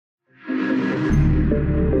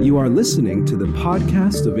You are listening to the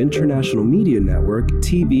podcast of International Media Network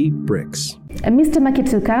TV BRICS. Mr.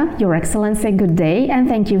 Maqetuka, Your Excellency, good day, and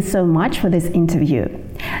thank you so much for this interview.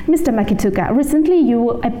 Mr. Maqetuka, recently you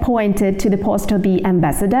were appointed to the post of the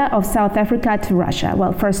Ambassador of South Africa to Russia.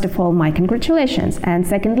 Well, first of all, my congratulations. And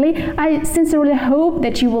secondly, I sincerely hope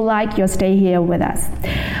that you will like your stay here with us.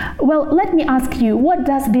 Well, let me ask you, what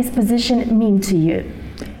does this position mean to you?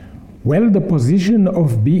 Well, the position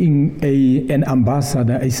of being an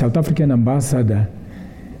ambassador, a South African ambassador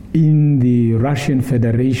in the Russian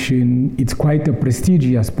Federation, it's quite a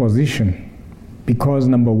prestigious position because,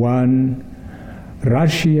 number one,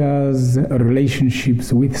 Russia's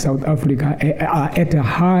relationships with South Africa are at a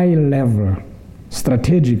high level,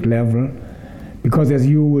 strategic level, because as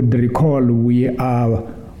you would recall, we are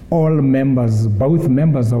all members, both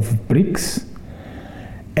members of BRICS,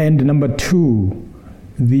 and number two,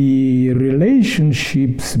 the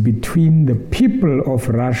relationships between the people of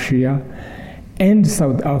Russia and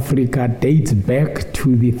South Africa dates back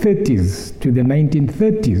to the 30s, to the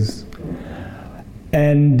 1930s.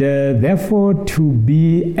 And therefore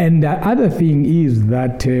and the other thing is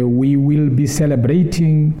that we will be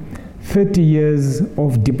celebrating 30 years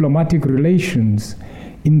of diplomatic relations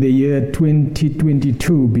in the year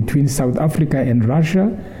 2022 between South Africa and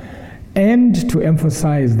Russia, and to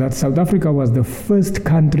emphasize that South Africa was the first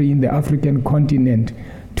country in the African continent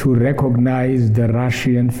to recognize the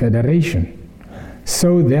Russian Federation.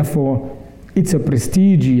 So therefore, it's a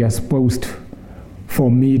prestigious post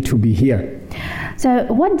for me to be here. So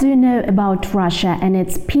what do you know about Russia and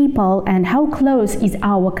its people, and how close is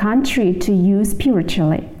our country to you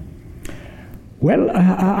spiritually? Well,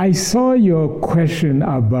 I saw your question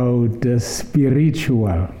about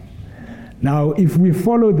spiritual. Now, if we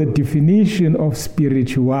follow the definition of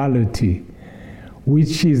spirituality,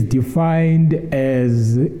 which is defined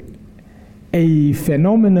as a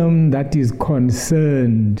phenomenon that is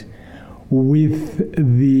concerned with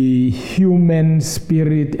the human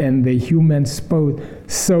spirit and the human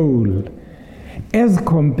soul, as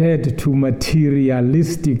compared to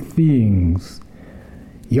materialistic things,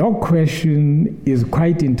 your question is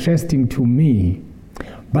quite interesting to me.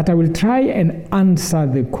 But I will try and answer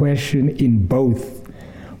the question in both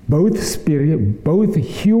spirit, both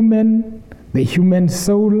human, the human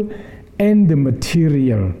soul, and the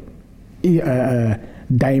material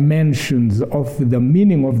dimensions of the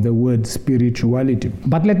meaning of the word spirituality.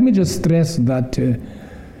 But let me just stress that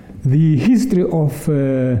the history of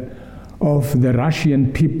the Russian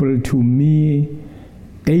people, to me,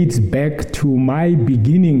 dates back to my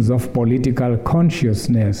beginnings of political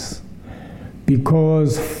consciousness.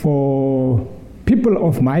 Because for people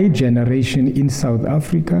of my generation in South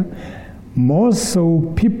Africa, more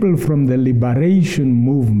so people from the liberation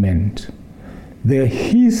movement, the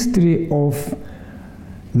history of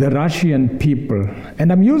the Russian people,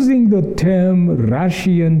 and I'm using the term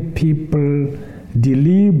Russian people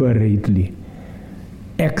deliberately,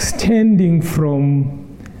 extending from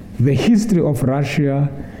the history of Russia,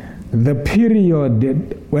 the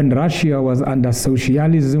period when Russia was under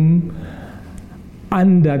socialism,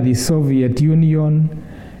 under the Soviet Union,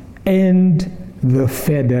 and the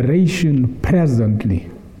Federation presently.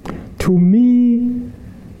 To me,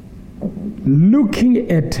 looking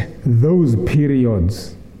at those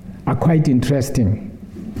periods are quite interesting.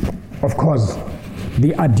 Of course,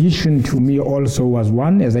 the addition to me also was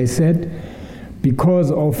one, as I said, because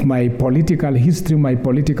of my political history, my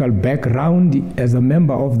political background as a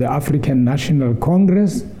member of the African National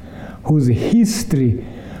Congress, whose history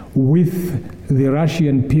with the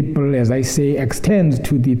Russian people, as I say, extends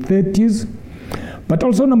to the 30s. But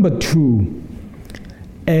also number two,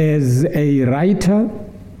 as a writer,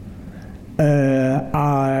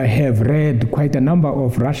 I have read quite a number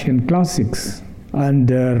of Russian classics.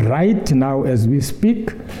 And right now, as we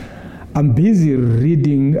speak, I'm busy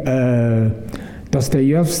reading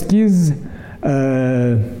Dostoevsky's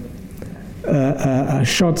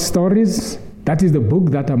short stories. That is the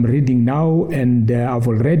book that I'm reading now, and I've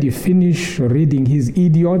already finished reading his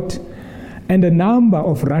Idiot and a number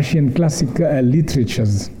of Russian classic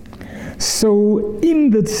literatures. So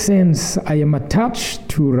in that sense, I am attached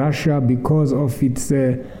to Russia because of its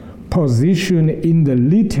position in the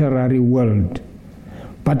literary world.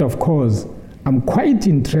 But of course, I'm quite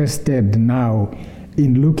interested now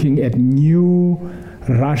in looking at new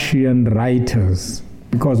Russian writers,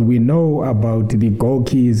 because we know about the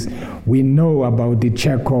Gorkys, we know about the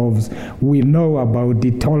Chekhovs, we know about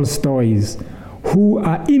the Tolstoys, who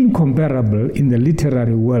are incomparable in the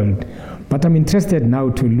literary world. But I'm interested now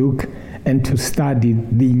to look and to study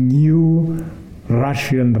the new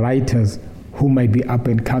Russian writers who might be up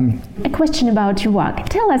and coming. A question about your work.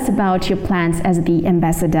 Tell us about your plans as the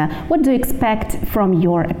ambassador. What do you expect from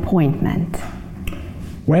your appointment?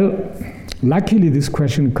 Well, luckily this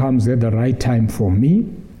question comes at the right time for me,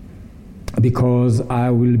 because I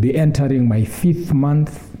will be entering my 5th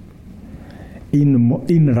month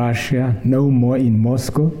in Russia, no more in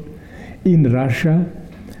Moscow, in Russia.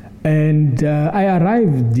 And I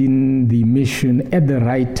arrived in the mission at the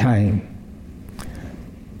right time.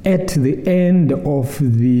 At the end of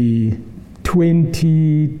the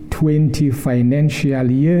 2020 financial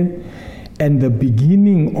year and the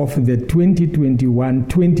beginning of the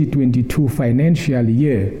 2021-2022 financial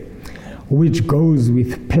year, which goes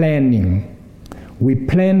with planning. We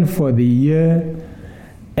plan for the year,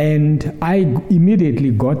 and I immediately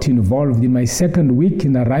got involved in my 2nd week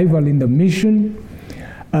in arrival in the mission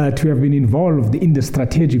to have been involved in the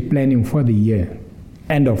strategic planning for the year.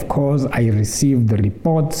 And of course, I received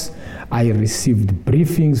reports, I received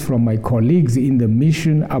briefings from my colleagues in the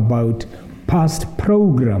mission about past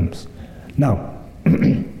programs. Now,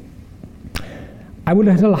 I would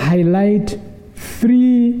like to highlight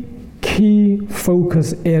 3 key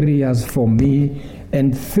focus areas for me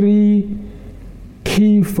and 3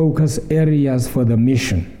 key focus areas for the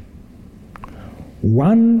mission.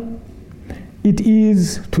 1, it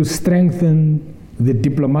is to strengthen the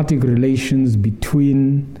diplomatic relations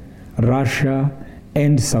between Russia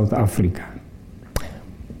and South Africa.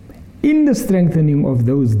 In the strengthening of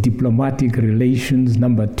those diplomatic relations,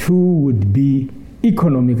 number 2 would be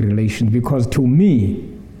economic relations, because to me,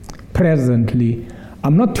 presently,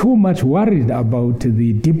 I'm not too much worried about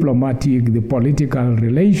the political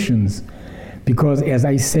relations, because as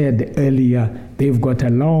I said earlier, they've got a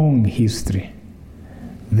long history.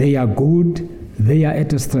 They are good, they are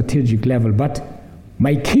at a strategic level, but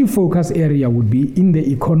my key focus area would be in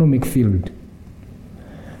the economic field.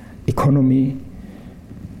 Economy,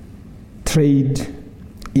 trade,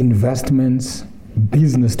 investments,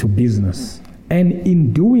 business to business. And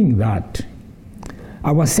in doing that,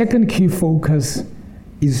 our 2nd key focus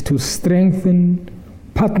is to strengthen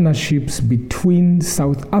partnerships between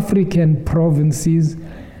South African provinces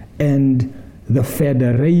and the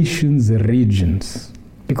Federation's regions.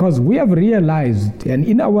 Because we have realized, and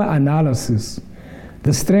in our analysis,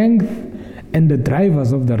 the strength and the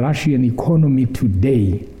drivers of the Russian economy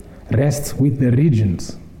today rests with the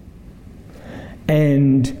regions.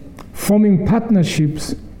 And forming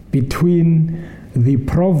partnerships between the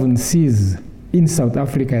provinces in South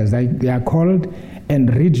Africa, as they are called,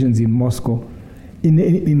 and regions in Moscow,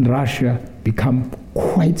 in Russia, become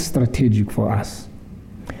quite strategic for us.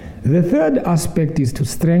 The 3rd aspect is to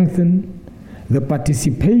strengthen the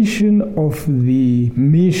participation of the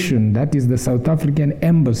mission, that is the South African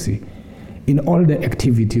Embassy, in all the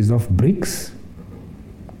activities of BRICS.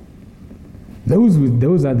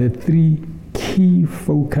 Those are the 3 key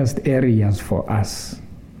focused areas for us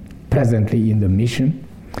presently in the mission.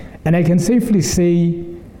 And I can safely say,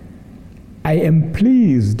 I am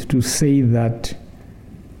pleased to say that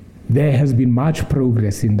there has been much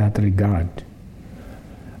progress in that regard.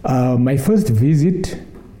 My first visit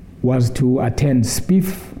was to attend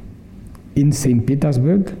SPIF in St.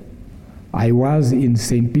 Petersburg. I was in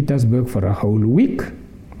St. Petersburg for a whole week,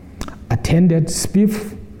 attended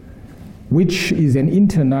SPIF, which is an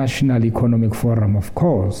international economic forum, of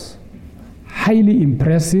course. Highly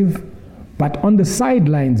impressive, but on the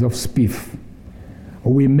sidelines of SPIF,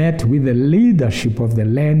 we met with the leadership of the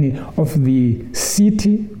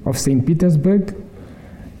city of St. Petersburg,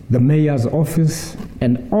 the mayor's office,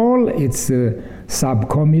 and all its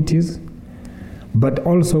subcommittees, but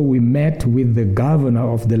also we met with the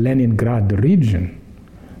governor of the Leningrad region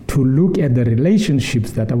to look at the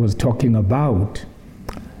relationships that I was talking about.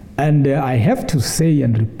 And I have to say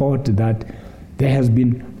and report that there has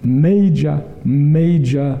been major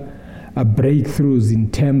breakthroughs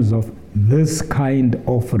in terms of this kind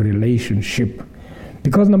of relationship.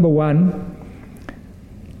 Because number 1,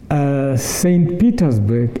 St.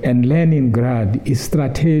 Petersburg and Leningrad is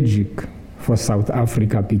strategic for South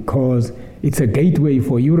Africa because it's a gateway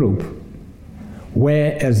for Europe,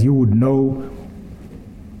 where, as you would know,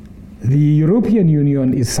 the European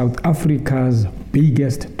Union is South Africa's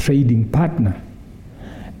biggest trading partner.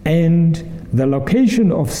 And the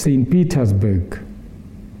location of St. Petersburg,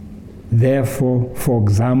 therefore, for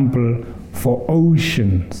example, for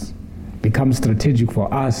oceans, becomes strategic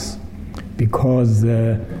for us because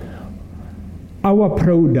our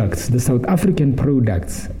products, the South African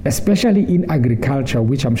products, especially in agriculture,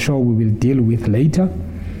 which I'm sure we will deal with later,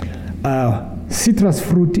 citrus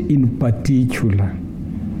fruit in particular,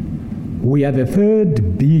 we are the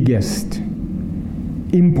 3rd biggest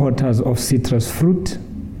importers of citrus fruit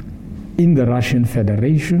in the Russian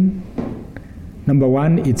Federation. Number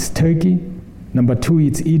 1, it's Turkey. Number 2,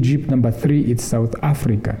 it's Egypt. Number 3, it's South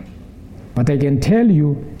Africa. But I can tell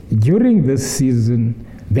you, during this season,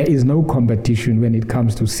 there is no competition when it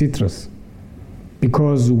comes to citrus,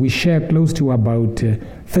 because we share close to about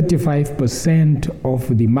 35%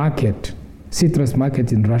 of the market, citrus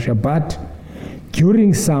market in Russia. But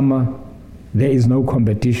during summer, there is no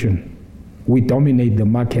competition. We dominate the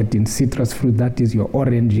market in citrus fruit, that is your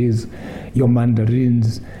oranges, your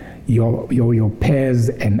mandarins, your pears,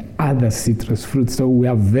 and other citrus fruits. So we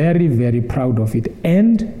are very, very proud of it.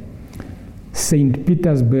 And St.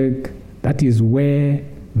 Petersburg, that is where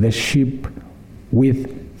the ship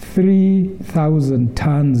with 3,000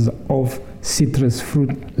 tons of citrus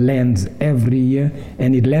fruit lands every year,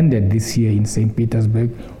 and it landed this year in St. Petersburg,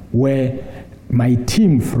 where my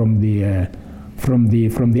team from the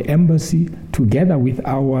embassy, together with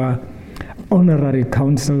our honorary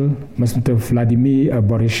consul, Mr. Vladimir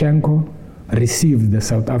Borishenko, received the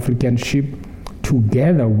South African ship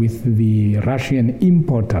together with the Russian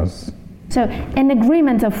importers. So, an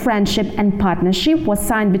agreement of friendship and partnership was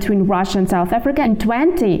signed between Russia and South Africa in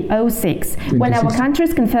 2006, when our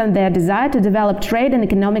countries confirmed their desire to develop trade and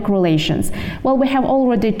economic relations. Well, we have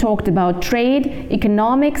already talked about trade,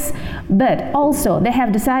 economics, but also they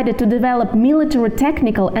have decided to develop military,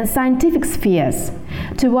 technical, and scientific spheres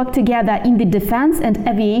to work together in the defense and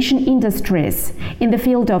aviation industries, in the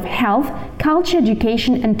field of health, culture,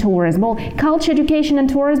 education, and tourism. Well, culture, education, and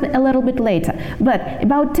tourism a little bit later, but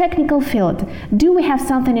about technical field. Do we have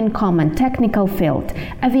something in common? Technical field,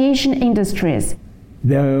 aviation industries.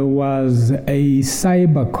 There was a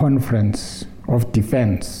cyber conference of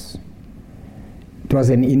defense. It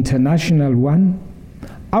was an international one.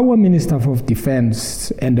 Our Minister of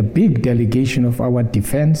Defense and a big delegation of our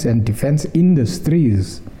defense and defense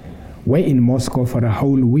industries were in Moscow for a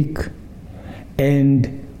whole week.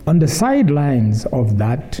 And on the sidelines of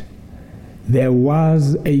that, there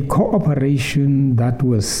was a cooperation that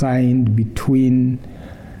was signed between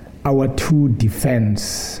our two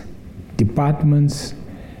defense departments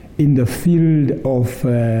in the field of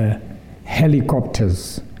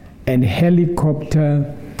helicopters and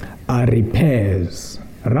helicopter repairs.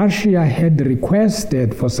 Russia had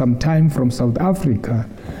requested for some time from South Africa,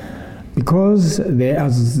 because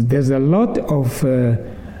there's a lot of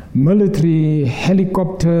military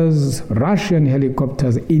helicopters, Russian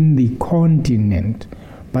helicopters in the continent.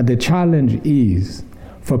 But the challenge is,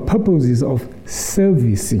 for purposes of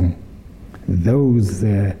servicing those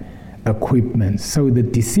equipment. So the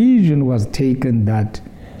decision was taken that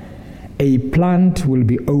a plant will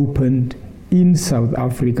be opened in South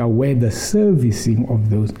Africa where the servicing of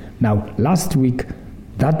those. Now, last week,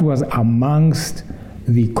 that was amongst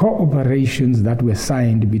the cooperations that were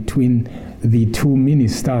signed between the two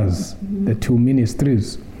ministers, the two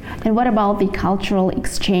ministries. And what about the cultural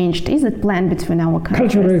exchange? Is it planned between our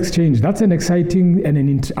countries? Cultural exchange, that's an exciting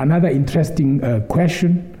and another interesting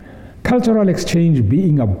question. Cultural exchange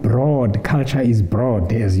being a broad, culture is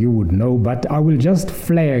broad, as you would know, but I will just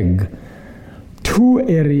flag two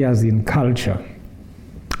areas in culture.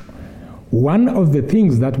 One of the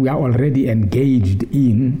things that we are already engaged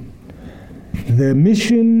in, the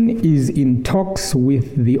mission is in talks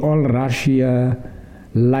with the All Russia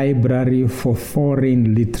Library for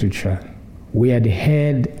Foreign Literature. We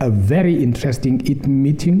had a very interesting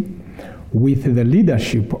meeting with the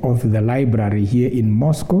leadership of the library here in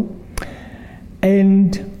Moscow,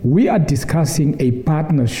 and we are discussing a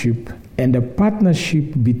partnership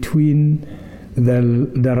between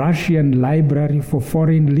the Russian Library for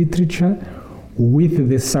Foreign Literature with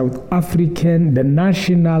the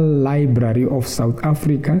National Library of South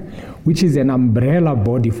Africa, which is an umbrella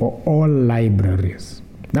body for all libraries.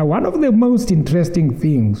 Now, one of the most interesting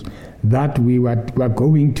things that we were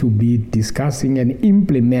going to be discussing and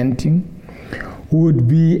implementing would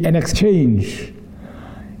be an exchange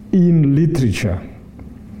in literature.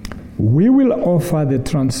 We will offer the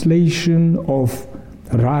translation of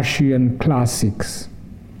Russian classics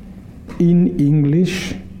in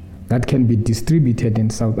English that can be distributed in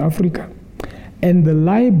South Africa. And the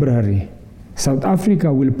library, South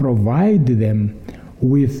Africa, will provide them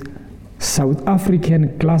with South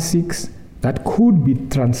African classics that could be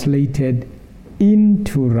translated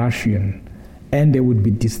into Russian, and they would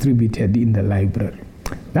be distributed in the library.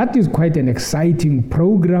 That is quite an exciting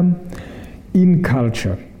program in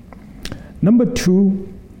culture. Number two,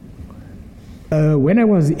 when I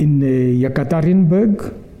was in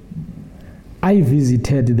Yekaterinburg, I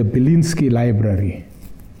visited the Belinsky Library,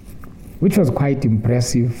 which was quite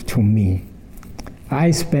impressive to me.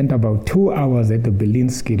 I spent about 2 hours at the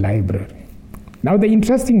Belinsky Library. Now, the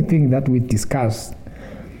interesting thing that we discussed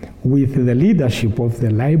with the leadership of the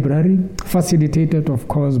library, facilitated, of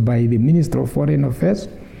course, by the Minister of Foreign Affairs,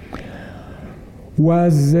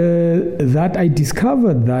 was that I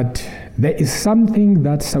discovered that there is something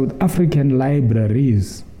that South African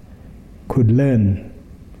libraries could learn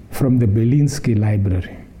from the Belinsky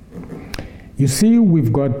Library. You see,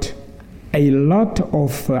 we've got a lot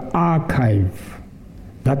of archive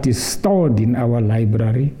that is stored in our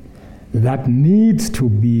library that needs to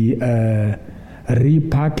be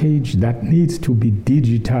repackaged, that needs to be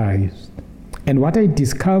digitized. And what I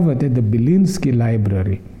discovered at the Belinsky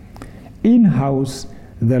Library, in-house,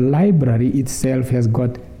 the library itself has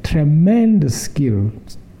got tremendous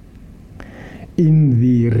skills in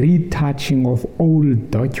the retouching of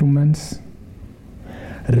old documents,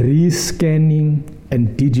 rescanning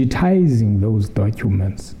and digitizing those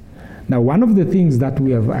documents. Now, one of the things that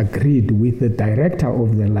we have agreed with the director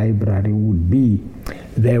of the library would be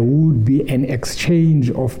there would be an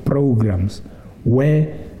exchange of programs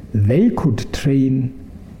where they could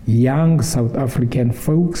train young South African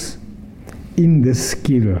folks in the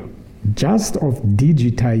skill just of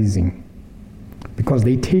digitizing, because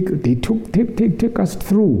they take us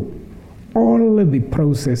through all of the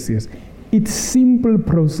processes. It's simple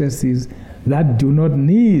processes that do not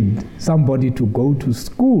need somebody to go to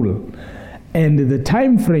school. And the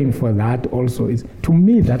time frame for that also is, to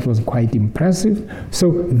me, that was quite impressive.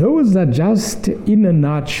 So those are just, in a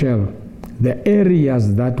nutshell, the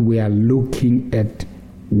areas that we are looking at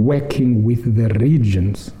working with the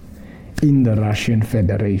regions in the Russian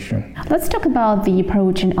Federation. Let's talk about the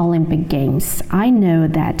approaching Olympic Games. I know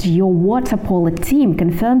that your water polo team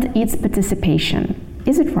confirmed its participation.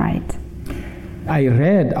 Is it right? I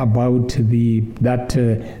read about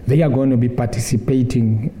that they are going to be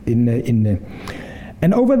participating in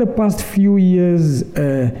and over the past few years,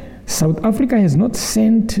 South Africa has not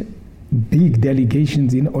sent big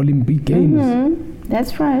delegations in Olympic Games. Mm-hmm.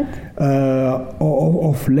 That's right.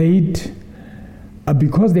 Of late,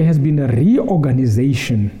 because there has been a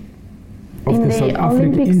reorganization of the South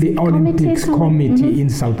Africa in the Olympics Committee mm-hmm. in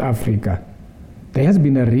South Africa. There has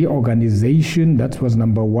been a reorganization. That was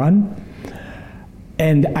number one.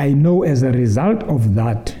 And I know as a result of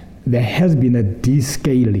that, there has been a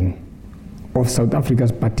descaling of South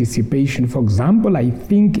Africa's participation. For example, I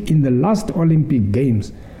think in the last Olympic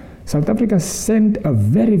Games, South Africa sent a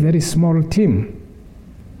very, very small team.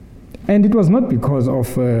 And it was not because of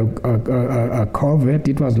COVID,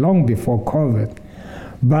 it was long before COVID.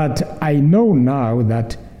 But I know now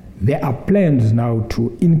that there are plans now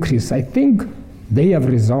to increase. I think they have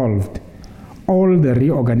resolved all the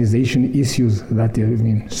reorganization issues that have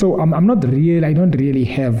been. So I don't really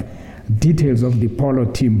have details of the polo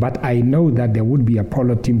team, but I know that there would be a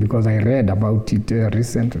polo team because I read about it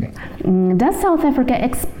recently. Does South Africa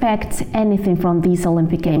expect anything from these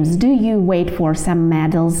Olympic Games? Do you wait for some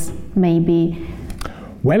medals, maybe?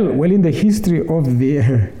 Well, in the history of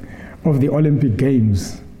the Olympic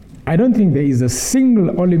Games, I don't think there is a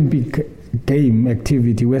single Olympic game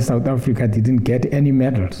activity where South Africa didn't get any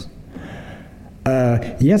medals.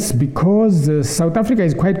 Yes, because South Africa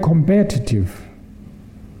is quite competitive.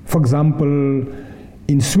 For example,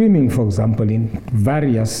 in swimming, in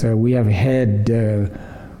various, we have had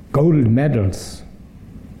gold medals.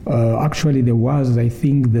 Actually, there was, I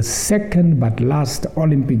think, the second but last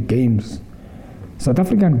Olympic Games. South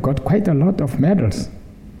Africa got quite a lot of medals.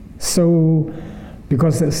 So,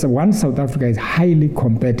 because South Africa is highly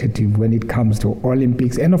competitive when it comes to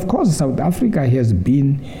Olympics. And of course, South Africa has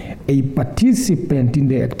been a participant in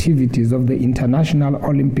the activities of the International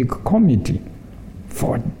Olympic Committee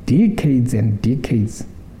for decades and decades.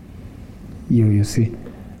 You see,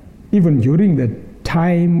 even during the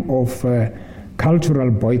time of cultural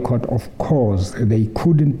boycott, of course, they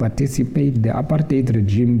couldn't participate, the apartheid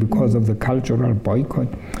regime, because of the cultural boycott.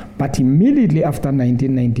 But immediately after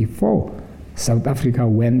 1994, South Africa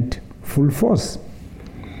went full force.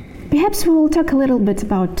 Perhaps we will talk a little bit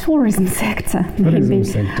about tourism sector.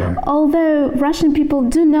 Although Russian people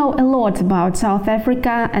do know a lot about South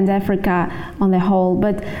Africa and Africa on the whole,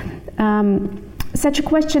 but such a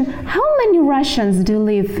question, how many Russians do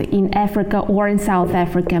live in Africa or in South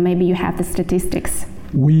Africa? Maybe you have the statistics.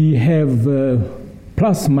 We have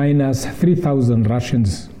plus minus 3,000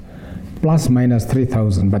 Russians, plus minus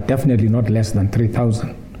 3,000, but definitely not less than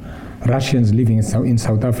 3,000 Russians living in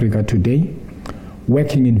South Africa today,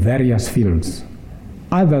 working in various fields.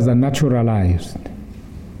 Others are naturalized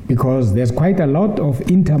because there's quite a lot of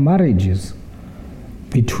intermarriages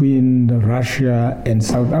between Russia and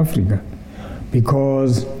South Africa,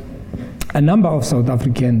 because a number of South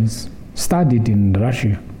Africans studied in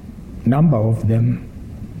Russia. Number of them.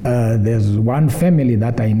 There's one family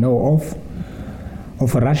that I know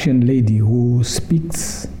of a Russian lady who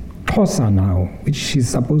speaks Xhosa now, which is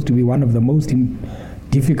supposed to be one of the most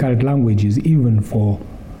difficult languages even for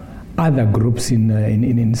other groups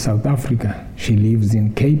in South Africa. She lives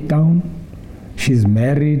in Cape Town. She's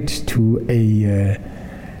married to a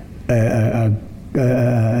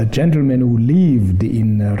gentleman who lived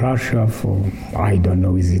in Russia for, I don't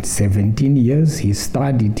know, is it 17 years? He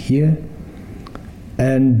studied here.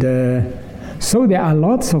 And so there are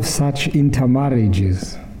lots of such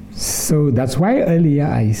intermarriages. So that's why earlier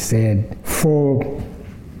I said, for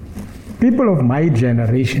people of my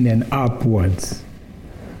generation and upwards,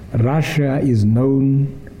 Russia is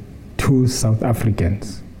known to South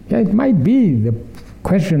Africans. Yeah, it might be the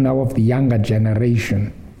question now of the younger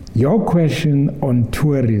generation. Your question on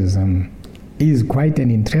tourism is quite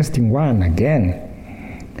an interesting one again,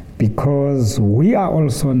 because we are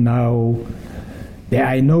also now,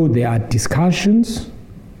 I know there are discussions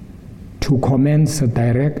to commence a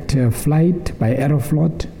direct flight by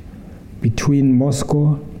Aeroflot between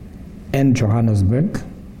Moscow and Johannesburg,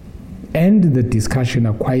 and the discussion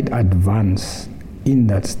are quite advanced in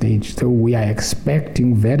that stage. So we are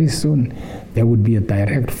expecting very soon there would be a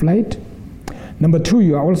direct flight. Number two,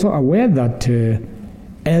 you are also aware that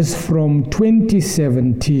as from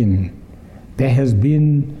 2017, there has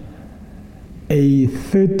been a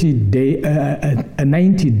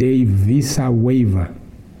 90-day visa waiver.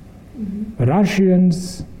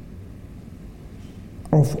 Russians,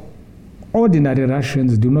 ordinary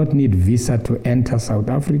Russians do not need visa to enter South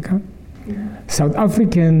Africa. South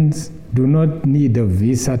Africans do not need a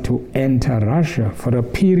visa to enter Russia for a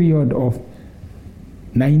period of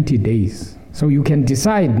 90 days. So you can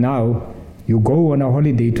decide now, you go on a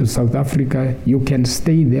holiday to South Africa, you can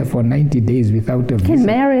stay there for 90 days without a visa. You can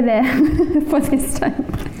marry there for this time.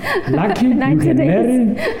 Lucky, you can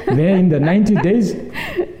marry there in the 90 days.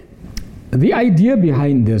 The idea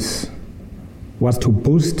behind this was to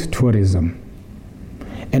boost tourism.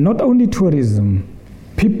 And not only tourism,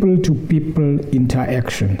 people-to-people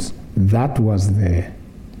interactions. That was the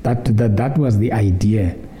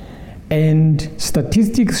idea. And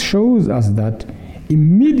statistics shows us that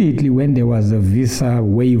immediately when there was a visa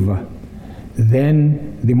waiver,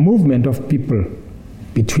 then the movement of people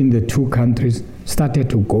between the two countries started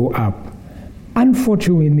to go up.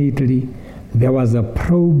 Unfortunately, there was a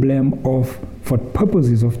problem for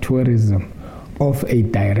purposes of tourism, of a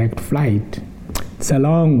direct flight. It's a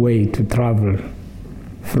long way to travel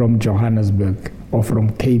from Johannesburg or from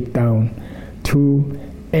Cape Town to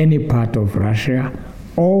any part of Russia,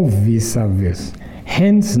 or vice versa.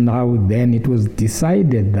 Hence now then it was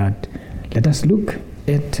decided that let us look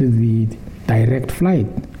at the direct flight.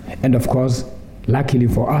 And of course, luckily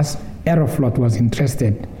for us, Aeroflot was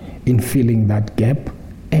interested in filling that gap,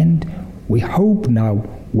 and we hope now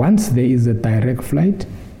once there is a direct flight,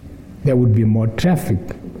 there would be more traffic.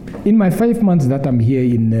 In my 5 months that I'm here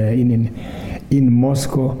in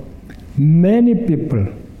Moscow, many people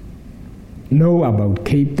know about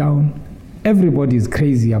Cape Town. Everybody is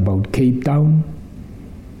crazy about Cape Town.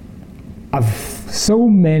 So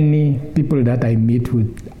many people that I meet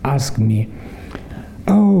would ask me,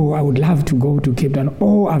 oh, I would love to go to Cape Town.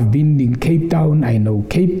 Oh, I've been in Cape Town. I know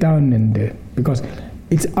Cape Town, and because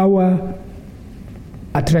it's our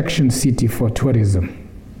attraction city for tourism.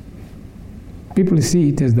 People see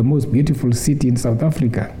it as the most beautiful city in South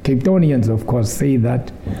Africa. Cape Townians, of course, say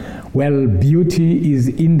that, well, beauty is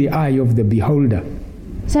in the eye of the beholder.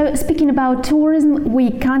 So speaking about tourism, we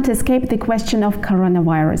can't escape the question of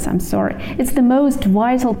coronavirus, I'm sorry. It's the most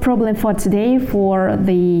vital problem for today for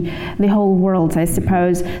the whole world, I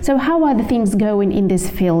suppose. So how are the things going in this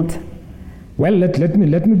field? Well, let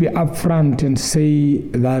me be upfront and say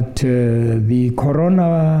that the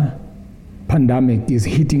corona pandemic is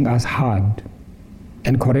hitting us hard.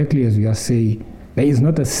 And correctly, as you are saying, there is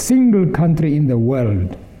not a single country in the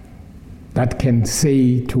world that can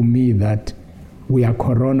say to me that we are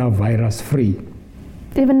coronavirus free.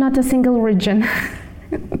 Even not a single region.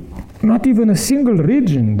 Not even a single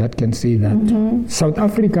region that can say that. Mm-hmm. South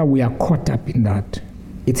Africa, we are caught up in that.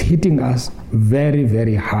 It's hitting us very,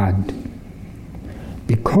 very hard.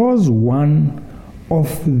 Because one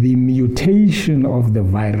of the mutation of the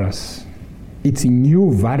virus, it's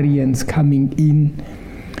new variants coming in.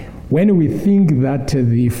 When we think that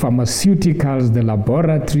the pharmaceuticals, the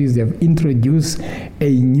laboratories have introduced a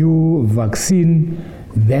new vaccine,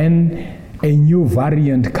 then a new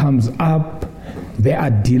variant comes up, There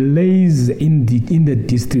are delays in the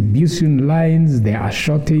distribution lines, there are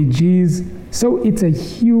shortages, so it's a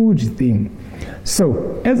huge thing.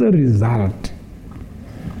 So as a result,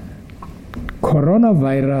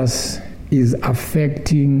 coronavirus is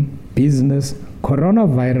affecting business,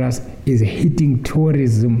 coronavirus is hitting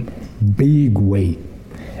tourism big way.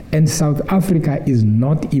 And South Africa is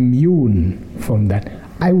not immune from that.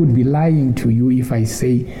 I would be lying to you if I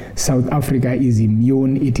say South Africa is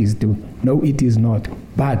immune. No, it is not.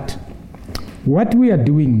 But what we are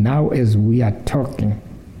doing now as we are talking,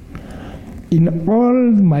 in all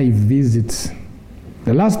my visits,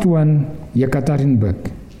 the last one,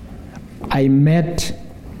 Yekaterinburg, I met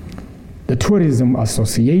the Tourism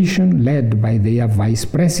Association led by their vice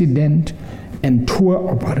president and tour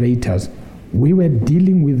operators. We were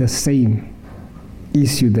dealing with the same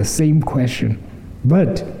issue, the same question.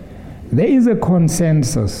 But there is a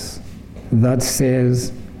consensus that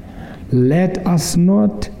says, let us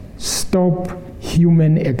not stop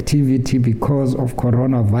human activity because of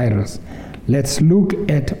coronavirus. Let's look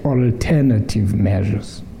at alternative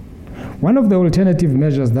measures. One of the alternative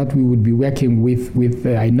measures that we would be working with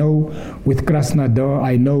I know with Krasnodar,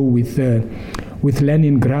 I know with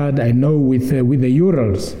Leningrad, I know with the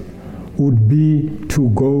Urals, would be to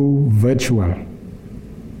go virtual.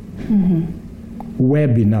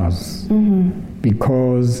 Webinars,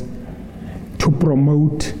 because to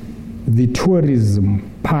promote the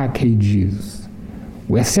tourism packages,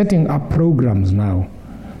 we're setting up programs now.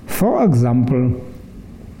 For example,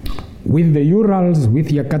 with the Urals, with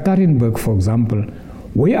Yekaterinburg, for example,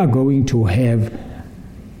 we are going to have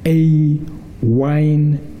a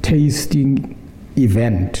wine tasting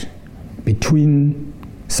event between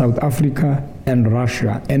South Africa and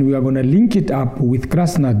Russia, and we are going to link it up with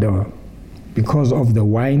Krasnodar because of the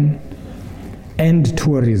wine and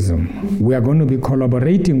tourism. We are going to be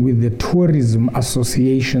collaborating with the tourism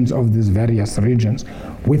associations of these various regions,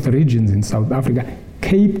 with regions in South Africa,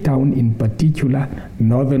 Cape Town in particular,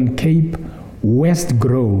 Northern Cape, West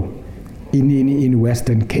Grow in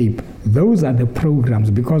Western Cape. Those are the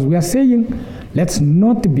programs, because we are saying let's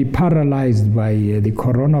not be paralyzed by the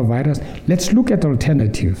coronavirus. Let's look at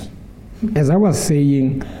alternatives. As I was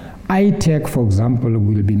saying, ITEC, for example,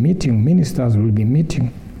 will be meeting, ministers will be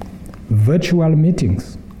meeting, virtual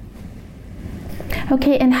meetings.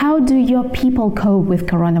 Okay, and how do your people cope with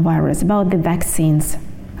coronavirus? About the vaccines,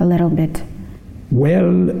 a little bit.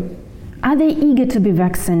 Well, are they eager to be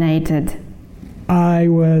vaccinated? We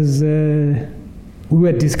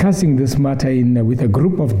were discussing this matter with a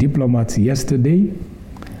group of diplomats yesterday,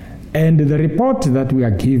 and the report that we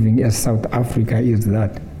are giving as South Africa is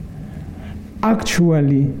that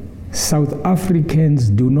actually South Africans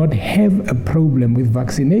do not have a problem with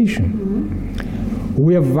vaccination.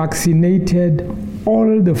 We have vaccinated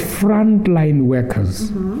all the frontline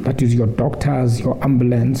workers, that is your doctors, your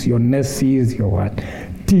ambulance, your nurses, your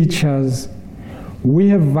teachers. We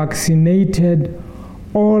have vaccinated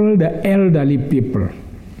all the elderly people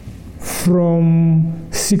from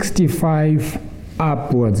 65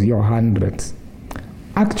 upwards, your hundreds.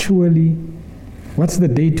 Actually, what's the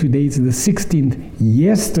date today? It's the 16th.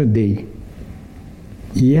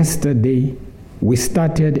 Yesterday, we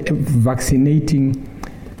started vaccinating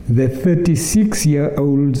the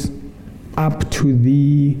 36-year-olds up to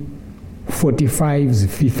the 45s,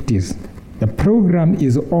 50s. The program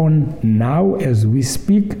is on now as we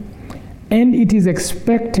speak, and it is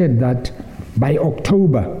expected that by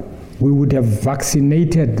October we would have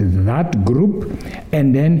vaccinated that group,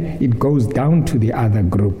 and then it goes down to the other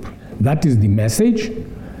group. That is the message.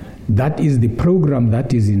 That is the program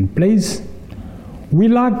that is in place. We're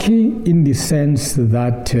lucky in the sense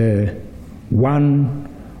that, one,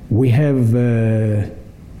 we have the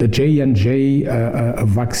J&J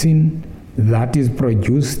vaccine that is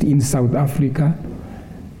produced in South Africa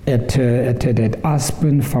at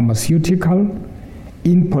Aspen Pharmaceutical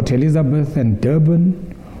in Port Elizabeth and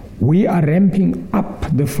Durban. We are ramping up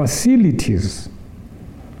the facilities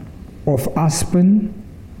of Aspen.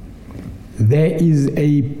 There is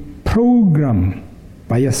a program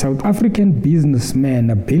by a South African businessman,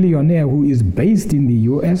 a billionaire who is based in the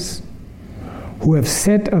US, who have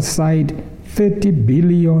set aside $30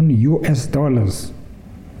 billion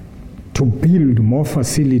to build more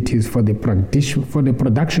facilities for the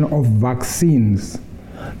production of vaccines,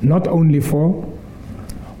 not only for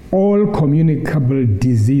all communicable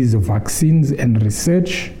disease vaccines and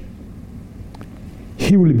research.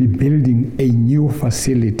 He will be building a new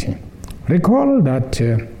facility. Recall that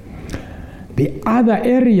the other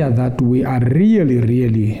area that we are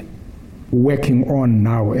really working on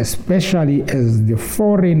now, especially as the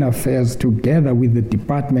Foreign Affairs together with the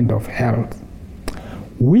Department of Health,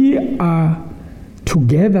 We are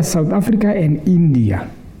together, South Africa and India,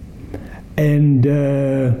 and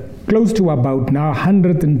close to about now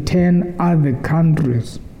 110 other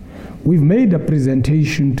countries. We've made a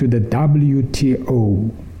presentation to the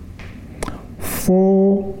WTO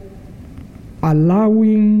for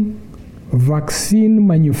allowing vaccine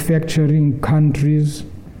manufacturing countries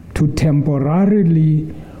to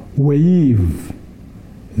temporarily waive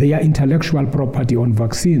their intellectual property on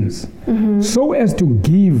vaccines, so as to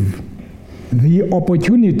give the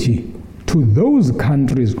opportunity to those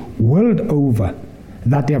countries world over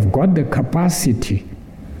that have got the capacity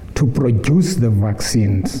to produce the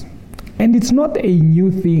vaccines. And it's not a new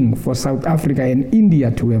thing for South Africa and India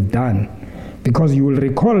to have done, because you will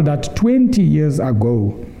recall that 20 years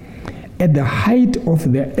ago, at the height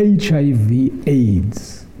of the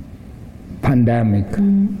HIV/AIDS pandemic,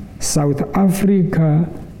 South Africa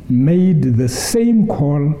made the same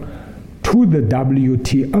call to the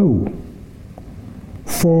WTO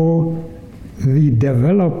for the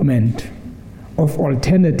development of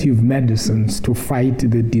alternative medicines to fight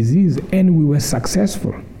the disease, and we were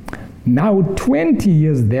successful. Now, 20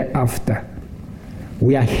 years thereafter,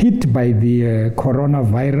 we are hit by the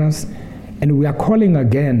coronavirus, and we are calling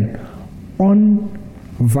again on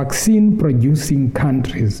vaccine-producing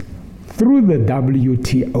countries through the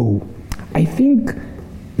WTO. I think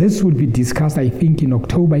this will be discussed, in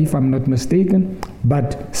October, if I'm not mistaken,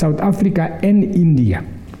 but South Africa and India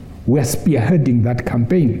were spearheading that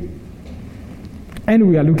campaign. And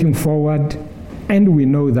we are looking forward, and we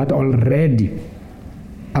know that already.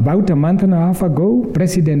 About a month and a half ago,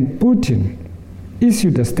 President Putin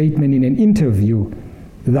issued a statement in an interview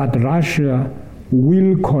that Russia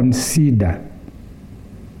will consider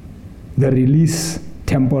the release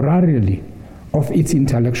temporarily of its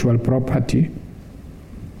intellectual property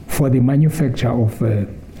for the manufacture of the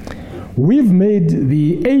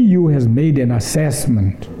AU has made an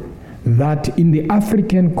assessment that in the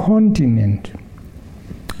African continent,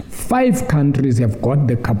 5 countries have got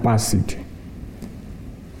the capacity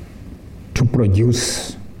to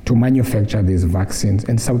produce, to manufacture these vaccines,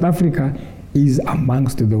 and South Africa is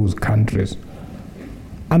amongst those countries.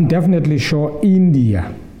 I'm definitely sure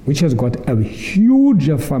India, which has got a huge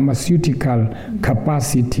pharmaceutical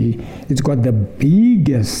capacity, it's got the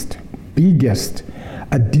biggest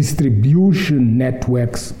distribution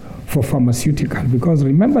networks for pharmaceutical, because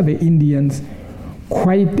remember, the Indians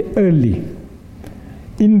quite early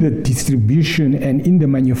in the distribution and in the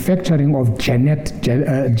manufacturing of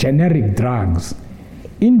generic drugs,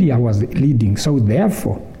 India was leading. So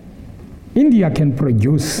therefore, India can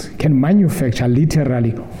manufacture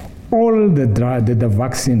literally all the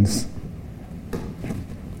vaccines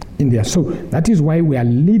in there. So that is why we are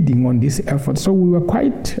leading on this effort. So we were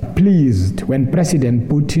quite pleased when President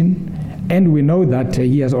Putin, and we know that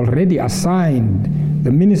he has already assigned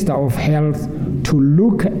the Minister of Health to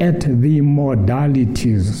look at the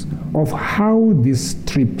modalities of how these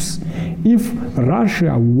trips, if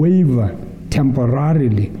Russia waiver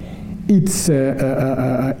temporarily its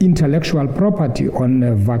intellectual property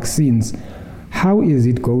on vaccines, how is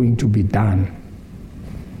it going to be done?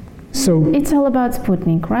 So it's all about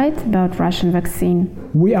Sputnik, right? About Russian vaccine.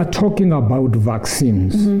 We are talking about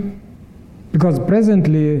vaccines. Because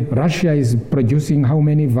presently Russia is producing how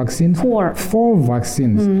many vaccines? 4. 4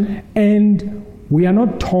 vaccines. And we are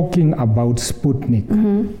not talking about Sputnik.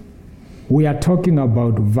 We are talking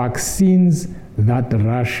about vaccines that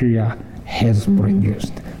Russia has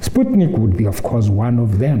produced. Sputnik would be, of course, one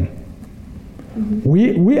of them.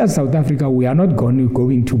 We as South Africa, we are not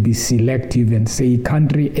going to be selective and say,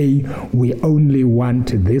 country A, we only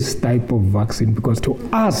want this type of vaccine, because to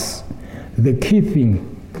us, the key thing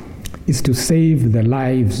is to save the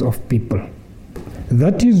lives of people.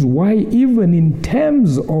 That is why, even in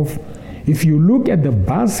terms of, if you look at the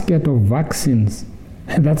basket of vaccines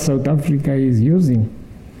that South Africa is using,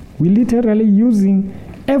 we're literally using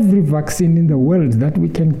every vaccine in the world that we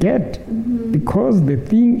can get, because the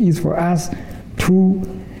thing is for us to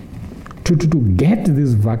get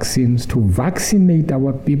these vaccines, to vaccinate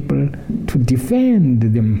our people, to defend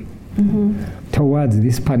them towards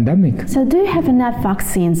this pandemic. So do you have enough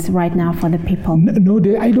vaccines right now for the people? No,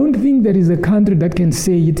 I don't think there is a country that can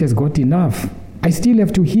say it has got enough. I still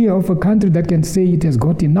have to hear of a country that can say it has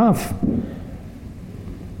got enough.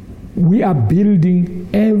 We are building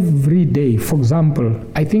every day. For example,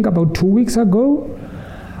 I think about 2 weeks ago,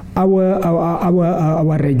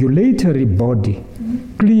 our regulatory body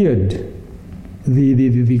cleared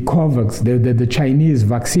the COVAX, the Chinese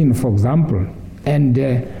vaccine, for example, and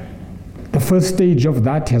the first stage of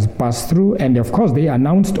that has passed through, and of course they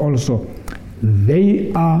announced also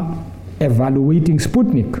they are evaluating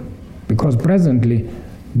Sputnik, because presently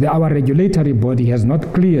our regulatory body has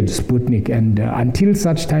not cleared Sputnik, and until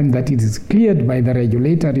such time that it is cleared by the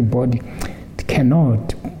regulatory body, it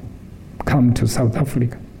cannot come to South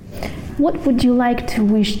Africa. What would you like to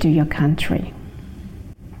wish to your country?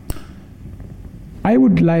 I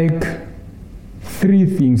would like 3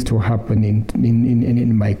 things to happen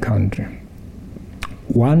in my country.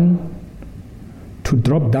 1, to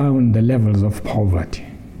drop down the levels of poverty.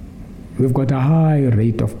 We've got a high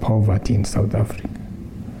rate of poverty in South Africa.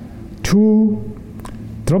 2,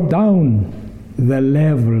 drop down the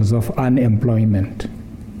levels of unemployment.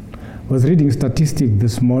 I was reading statistics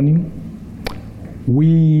this morning.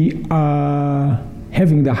 We are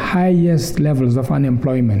having the highest levels of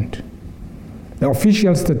unemployment. The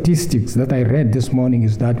official statistics that I read this morning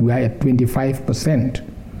is that we are at 25%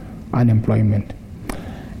 unemployment.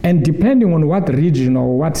 And depending on what region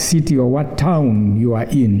or what city or what town you are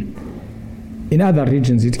in other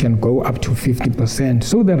regions it can go up to 50%.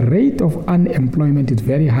 So the rate of unemployment is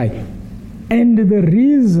very high. And the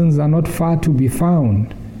reasons are not far to be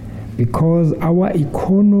found, because our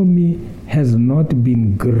economy has not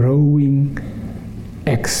been growing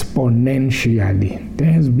exponentially.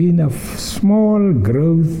 There has been a small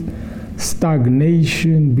growth,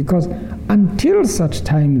 stagnation, because until such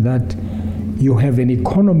time that you have an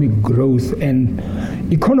economic growth, and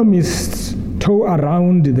economists tow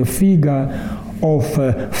around the figure of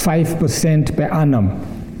 5% per annum,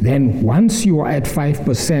 then once you are at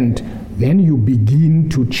 5%, then you begin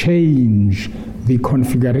to change the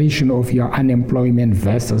configuration of your unemployment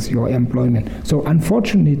versus your employment. So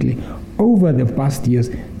unfortunately, over the past years,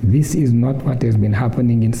 this is not what has been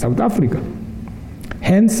happening in South Africa.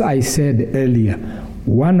 Hence, I said earlier,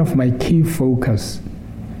 one of my key focus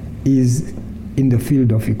is in the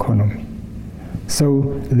field of economy.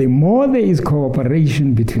 So the more there is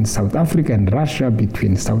cooperation between South Africa and Russia,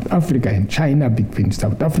 between South Africa and China, between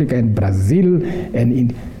South Africa and Brazil,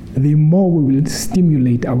 and the more we will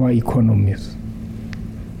stimulate our economies.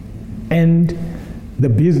 And the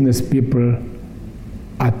business people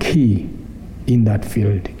are key in that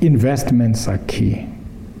field. Investments are key.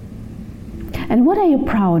 And what are you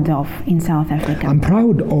proud of in South Africa? I'm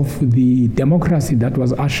proud of the democracy that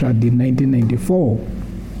was ushered in 1994.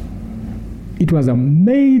 It was a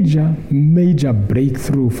major, major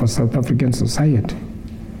breakthrough for South African society,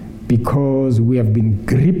 because we have been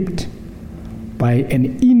gripped by an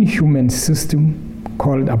inhuman system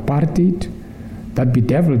called apartheid that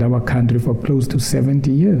bedeviled our country for close to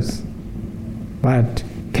 70 years. But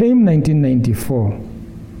came 1994,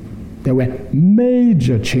 there were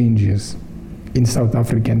major changes in South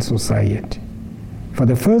African society. For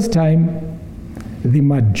the first time, the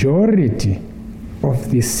majority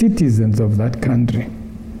of the citizens of that country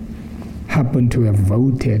happened to have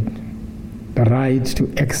voted the right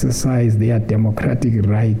to exercise their democratic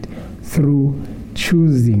right through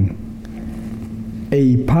choosing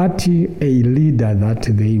a party, a leader that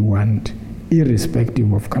they want,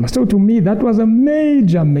 irrespective of color. So to me, that was a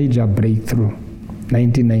major, major breakthrough,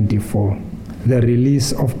 1994. The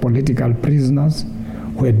release of political prisoners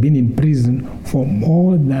who had been in prison for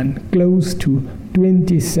more than close to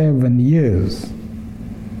 27 years.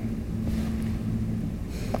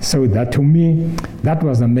 So that, to me, that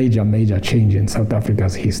was a major, major change in South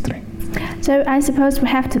Africa's history. So I suppose we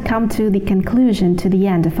have to come to the conclusion, to the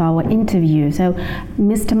end of our interview. So,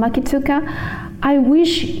 Mr. Maqetuka, I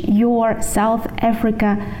wish your South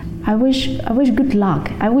Africa, I wish good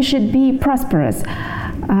luck. I wish it be prosperous.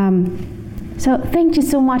 So thank you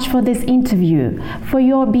so much for this interview, for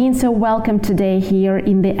your being so welcome today here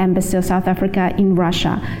in the Embassy of South Africa in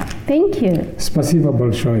Russia. Thank you. Spasibo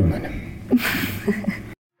большое, madam.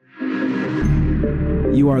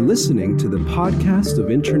 You are listening to the podcast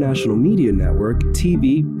of International Media Network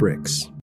TV BRICS.